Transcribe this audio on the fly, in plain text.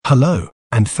Hello,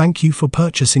 and thank you for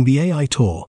purchasing the AI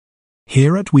Tour.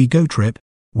 Here at WeGoTrip,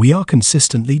 we are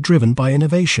consistently driven by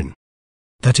innovation.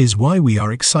 That is why we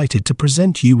are excited to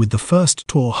present you with the first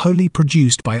tour wholly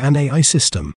produced by an AI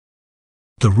system.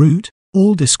 The route,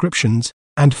 all descriptions,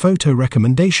 and photo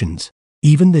recommendations,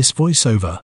 even this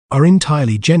voiceover, are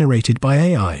entirely generated by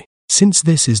AI. Since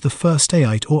this is the first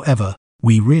AI tour ever,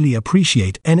 we really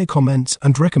appreciate any comments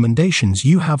and recommendations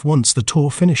you have once the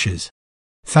tour finishes.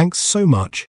 Thanks so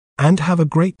much, and have a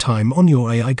great time on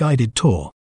your AI-guided tour.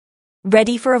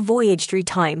 Ready for a voyage through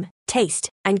time, taste,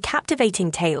 and captivating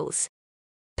tales?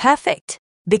 Perfect,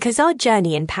 because our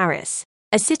journey in Paris,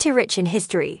 a city rich in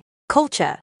history,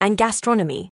 culture, and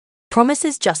gastronomy,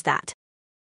 promises just that.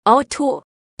 Our tour,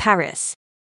 Paris,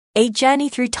 a journey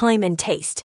through time and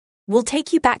taste, will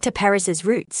take you back to Paris's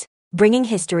roots, bringing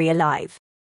history alive.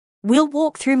 We'll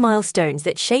walk through milestones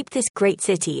that shaped this great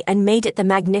city and made it the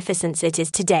magnificence it is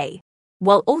today,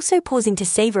 while also pausing to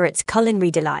savor its culinary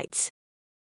delights.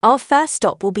 Our first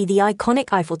stop will be the iconic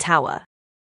Eiffel Tower.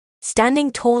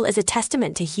 Standing tall as a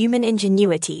testament to human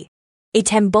ingenuity,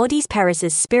 it embodies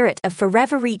Paris's spirit of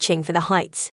forever reaching for the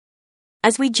heights.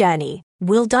 As we journey,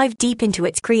 we'll dive deep into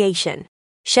its creation,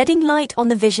 shedding light on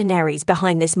the visionaries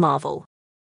behind this marvel.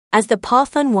 As the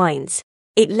path unwinds,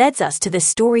 it leads us to the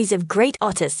stories of great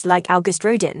artists like Auguste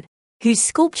Rodin, whose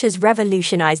sculptures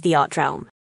revolutionized the art realm.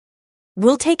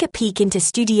 We'll take a peek into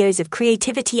studios of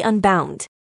creativity unbound,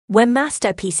 where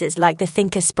masterpieces like The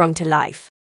Thinker sprung to life.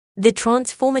 The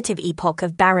transformative epoch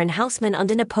of Baron Haussmann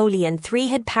under Napoleon III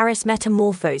had Paris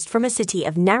metamorphosed from a city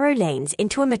of narrow lanes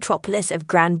into a metropolis of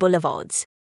grand boulevards.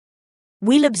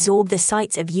 We'll absorb the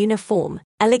sights of uniform,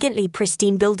 elegantly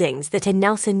pristine buildings that are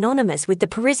now synonymous with the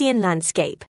Parisian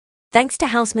landscape, thanks to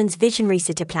Haussmann's visionary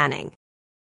city planning.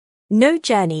 No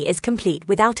journey is complete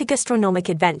without a gastronomic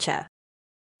adventure.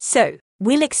 So,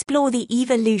 we'll explore the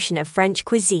evolution of French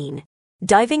cuisine,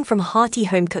 diving from hearty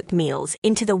home-cooked meals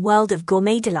into the world of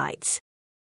gourmet delights.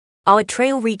 Our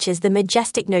trail reaches the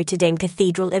majestic Notre Dame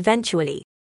Cathedral eventually.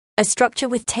 A structure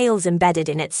with tales embedded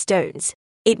in its stones,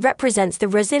 it represents the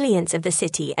resilience of the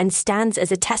city and stands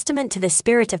as a testament to the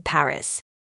spirit of Paris.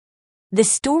 The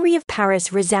story of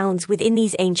Paris resounds within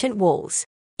these ancient walls,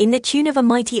 in the tune of a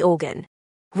mighty organ,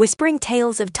 whispering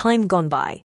tales of time gone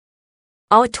by.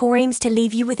 Our tour aims to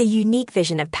leave you with a unique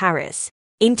vision of Paris,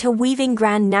 interweaving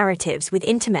grand narratives with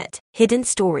intimate, hidden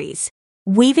stories,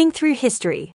 weaving through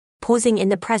history, pausing in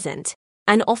the present,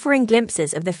 and offering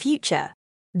glimpses of the future.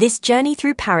 This journey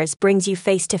through Paris brings you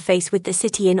face to face with the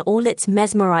city in all its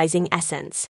mesmerizing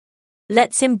essence.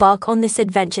 Let's embark on this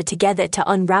adventure together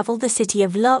to unravel the city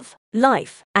of love,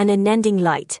 life, and unending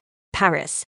light,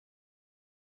 Paris.